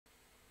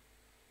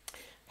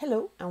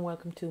Hello and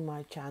welcome to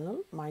my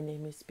channel. My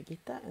name is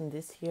Birgitta and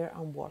this here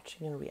I'm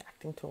watching and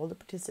reacting to all the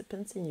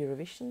participants in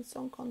Eurovision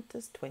Song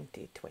Contest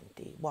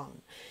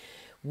 2021.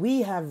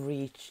 We have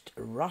reached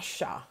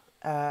Russia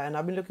and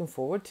I've been looking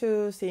forward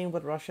to seeing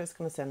what Russia is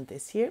going to send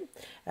this year.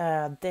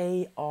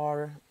 They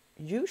are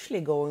usually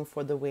going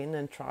for the win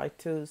and try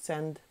to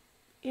send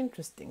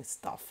interesting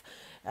stuff.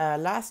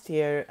 Last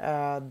year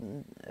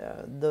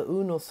the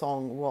Uno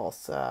song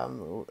was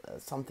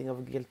something of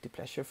a guilty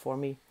pleasure for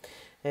me.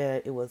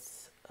 It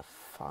was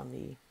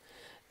funny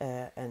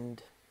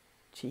and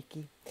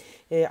cheeky.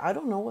 I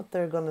don't know what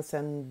they're gonna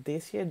send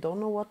this year. Don't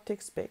know what to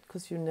expect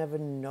because you never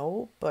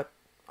know, but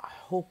I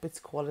hope it's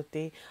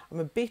quality.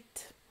 I'm a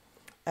bit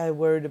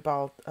worried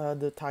about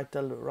the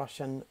title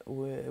Russian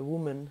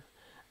Woman.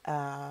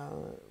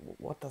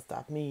 What does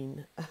that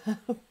mean?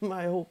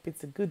 I hope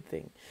it's a good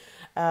thing.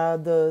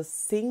 The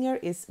singer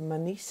is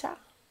Manizha,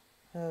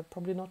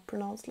 probably not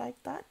pronounced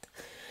like that.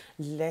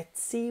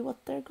 Let's see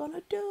what they're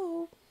gonna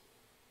do.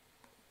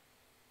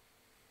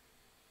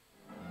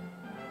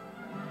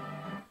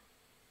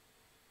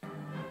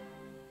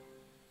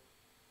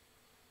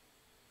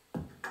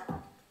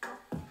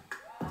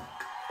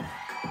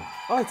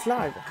 Oh, it's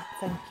live.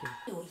 Thank you.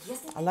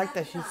 I like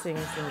that she sings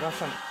in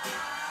Russian.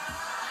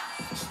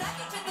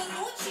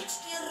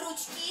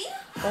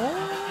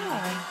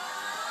 Oh,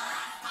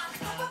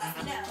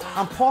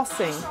 I'm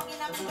pausing.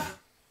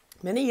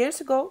 Many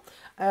years ago,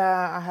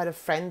 I had a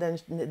friend and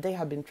they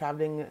had been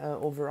traveling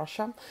over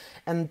Russia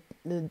and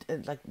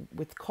like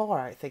with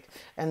car, I think.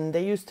 And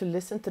they used to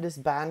listen to this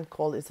band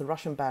called, it's a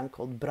Russian band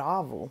called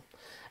Bravo.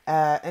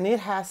 And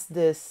it has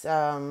this...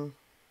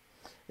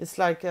 it's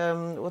like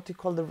what do you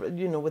call the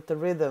with the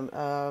rhythm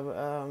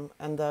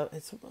and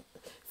it's,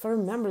 if I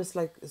remember, it's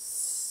like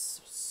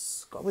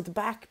with the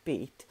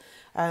backbeat,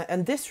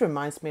 and this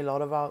reminds me a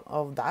lot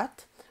of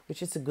that,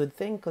 which is a good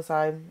thing because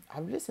I've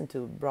listened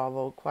to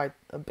Bravo quite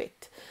a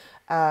bit.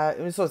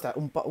 It's always that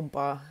oompa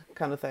oompa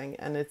kind of thing,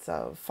 and it's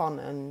fun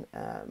and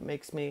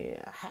makes me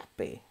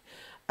happy.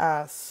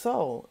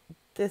 So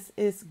this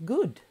is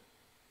good.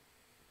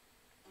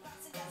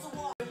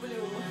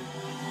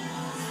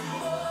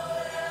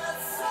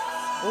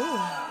 Oh,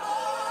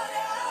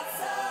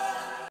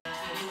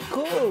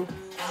 cool.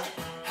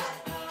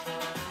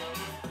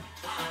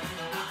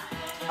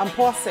 I'm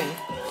pausing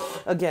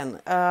again.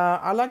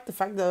 I like the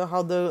fact that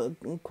how the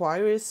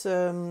choir is,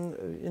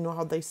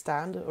 how they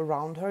stand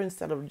around her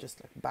instead of just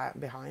like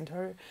behind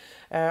her.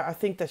 I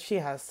think that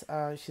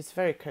she's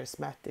very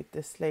charismatic,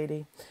 this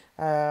lady.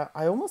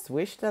 I almost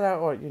wish that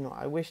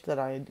I wish that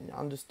I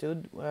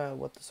understood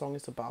what the song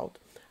is about.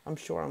 I'm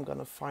sure I'm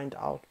gonna find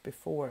out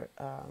before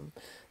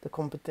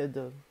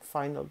the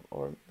final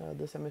or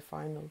the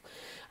semi-final.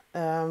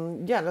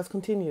 Yeah, let's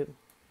continue.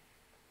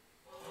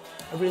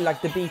 I really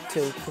like the beat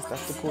too, because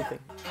that's the cool thing.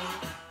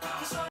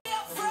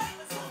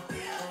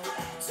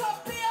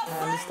 I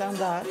understand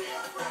that.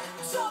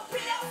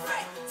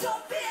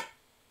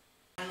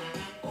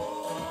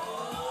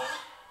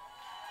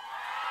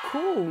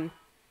 Cool.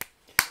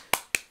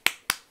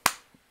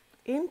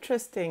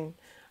 Interesting.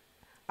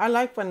 I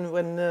like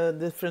when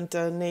different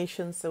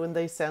nations, when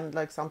they send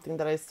like something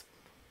that is,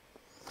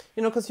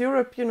 because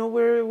Europe,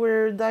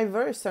 we're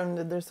diverse and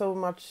there's so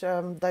much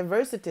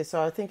diversity.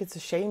 So I think it's a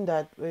shame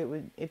that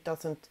it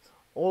doesn't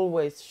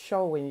always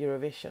show in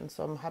Eurovision.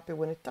 So I'm happy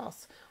when it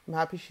does. I'm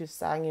happy she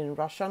sang in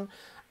Russian.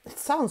 It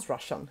sounds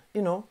Russian,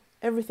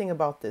 Everything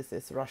about this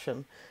is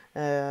Russian.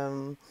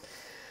 And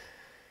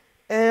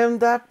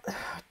that,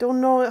 I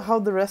don't know how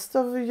the rest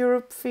of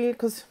Europe feel,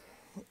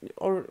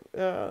 or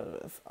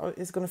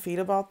is going to feel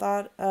about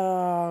that.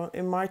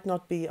 It might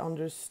not be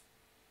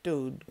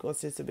understood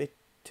because it's a bit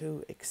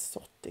too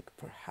exotic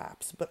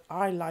perhaps, but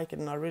I like it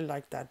and I really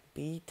like that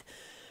beat,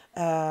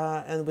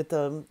 and with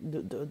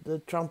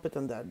the trumpet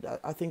and that,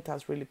 I think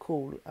that's really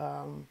cool.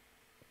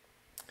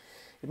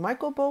 It might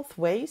go both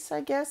ways,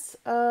 I guess.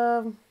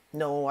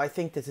 No, I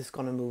think this is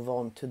going to move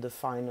on to the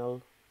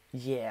final.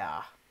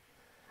 Yeah,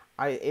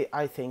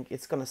 I think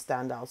it's going to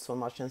stand out so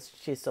much and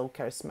she's so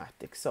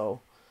charismatic,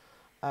 so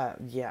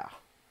yeah,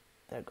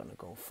 they're gonna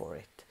go for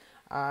it.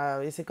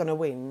 Is it gonna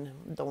win?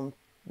 Don't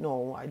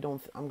know.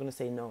 I'm gonna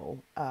say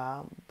no.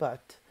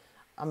 But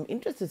I'm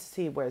interested to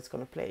see where it's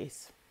gonna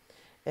place.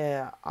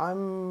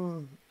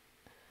 I'm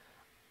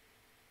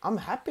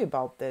happy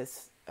about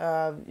this.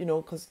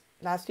 Because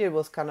last year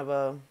was kind of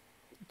a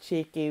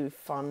cheeky,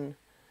 fun,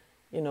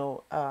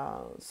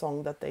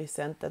 song that they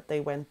sent, that they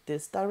went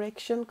this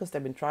direction because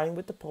they've been trying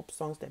with the pop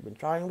songs, they've been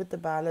trying with the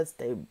ballads.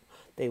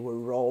 They were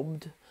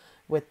robbed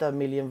with A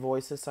Million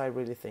Voices. I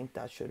really think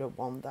that should have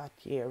won that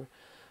year.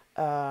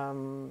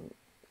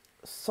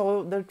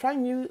 So they're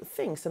trying new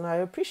things and I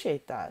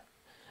appreciate that.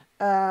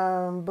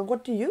 But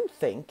what do you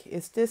think?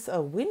 Is this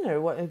a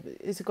winner?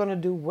 Is it going to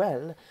do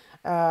well?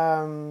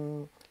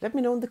 Let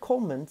me know in the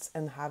comments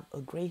and have a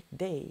great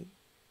day.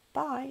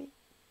 Bye.